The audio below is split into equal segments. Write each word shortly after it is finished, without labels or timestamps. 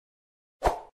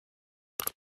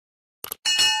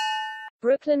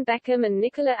Brooklyn Beckham and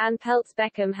Nicola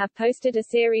Beckham have posted a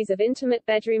series of intimate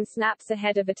bedroom snaps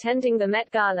ahead of attending the Met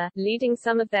Gala, leading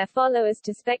some of their followers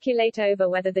to speculate over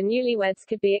whether the newlyweds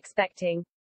could be expecting.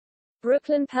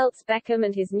 Brooklyn Beckham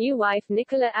and his new wife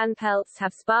Nicola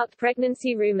have sparked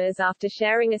pregnancy rumors after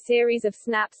sharing a series of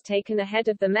snaps taken ahead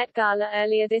of the Met Gala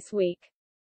earlier this week.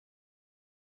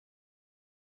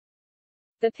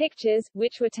 The pictures,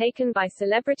 which were taken by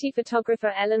celebrity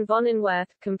photographer Ellen von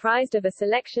Unwerth, comprised of a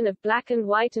selection of black and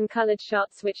white and colored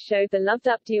shots which showed the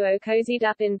loved-up duo cozied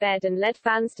up in bed and led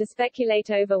fans to speculate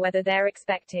over whether they're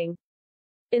expecting.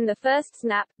 In the first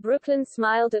snap, Brooklyn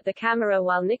smiled at the camera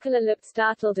while Nicola looked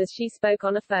startled as she spoke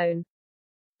on a phone.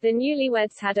 The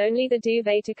newlyweds had only the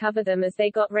duvet to cover them as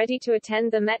they got ready to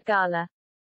attend the Met Gala.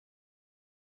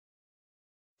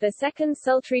 The second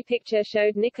sultry picture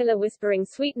showed Nicola whispering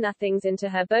sweet nothings into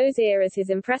her beau's ear as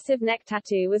his impressive neck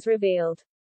tattoo was revealed.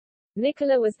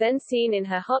 Nicola was then seen in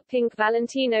her hot pink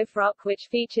Valentino frock which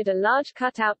featured a large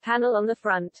cutout panel on the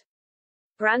front.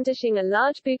 Brandishing a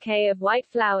large bouquet of white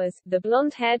flowers, the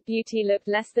blonde-haired beauty looked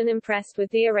less than impressed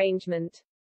with the arrangement.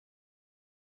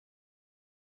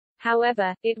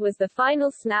 However, it was the final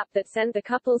snap that sent the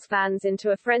couple's fans into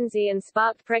a frenzy and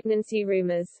sparked pregnancy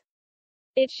rumors.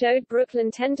 It showed Brooklyn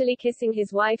tenderly kissing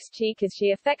his wife's cheek as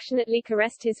she affectionately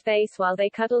caressed his face while they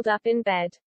cuddled up in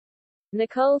bed.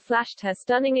 Nicole flashed her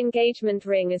stunning engagement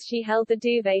ring as she held the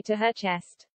duvet to her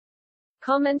chest.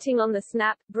 Commenting on the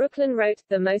snap, Brooklyn wrote,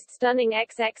 "The most stunning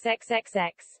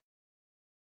XXXXX."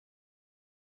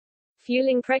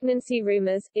 Fueling pregnancy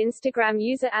rumors, Instagram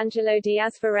user Angelo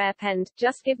Diaz-Ferrer penned,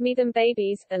 "Just give me them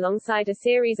babies," alongside a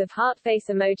series of heart face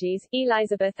emojis.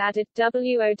 Elizabeth added,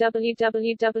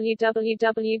 "WOWWWWW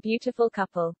beautiful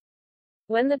couple.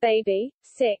 When the baby?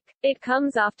 Sick. It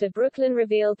comes after Brooklyn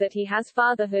revealed that he has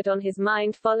fatherhood on his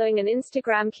mind following an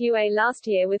Instagram Q&A last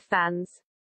year with fans.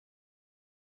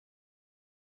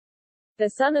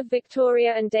 The son of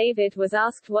Victoria and David was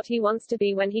asked what he wants to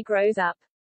be when he grows up.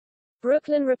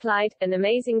 Brooklyn replied, "An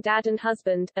amazing dad and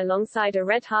husband," alongside a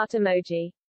red heart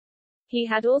emoji. He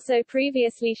had also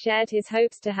previously shared his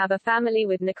hopes to have a family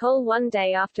with Nicole one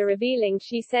day after revealing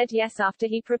she said yes after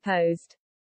he proposed.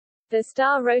 The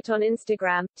star wrote on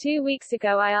Instagram, "2 weeks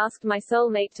ago I asked my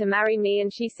soulmate to marry me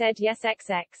and she said yes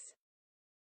XX.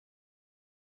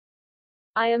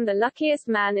 I am the luckiest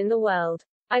man in the world.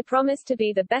 I promise to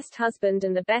be the best husband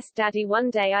and the best daddy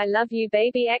one day. I love you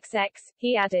baby XX,"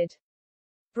 he added.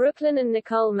 Brooklyn and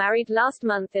Nicole married last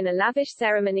month in a lavish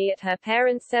ceremony at her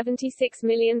parents' £76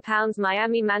 million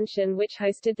Miami mansion which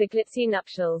hosted the glitzy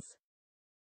nuptials.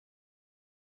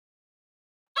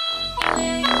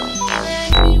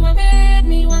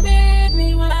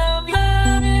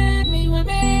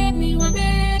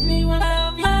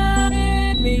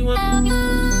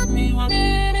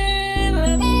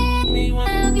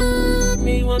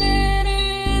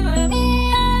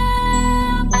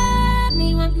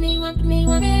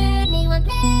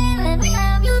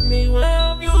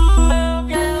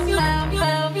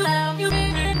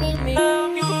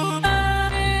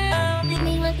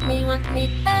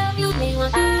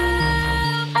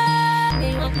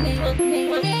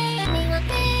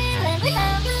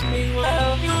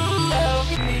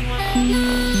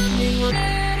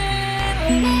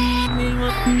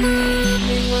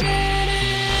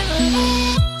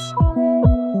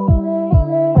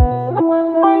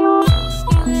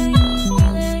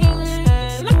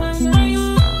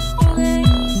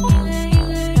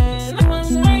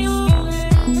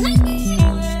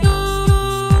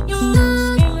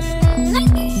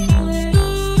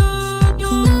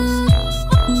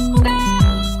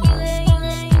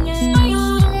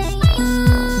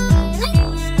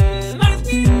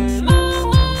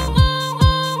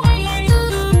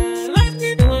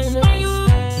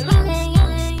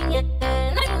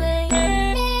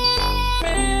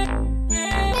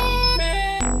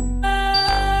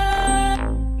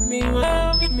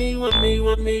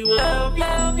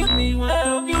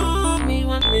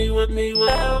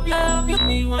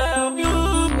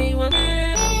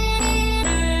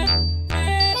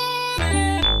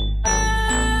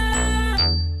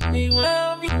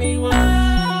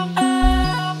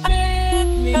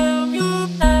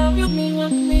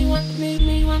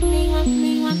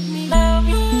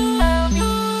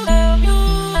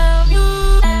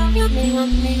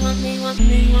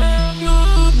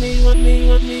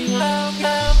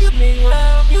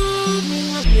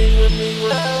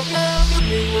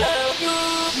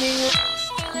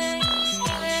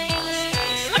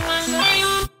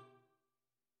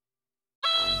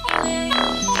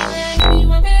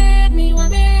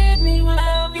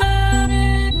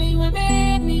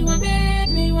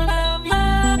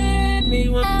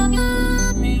 Me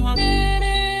Money.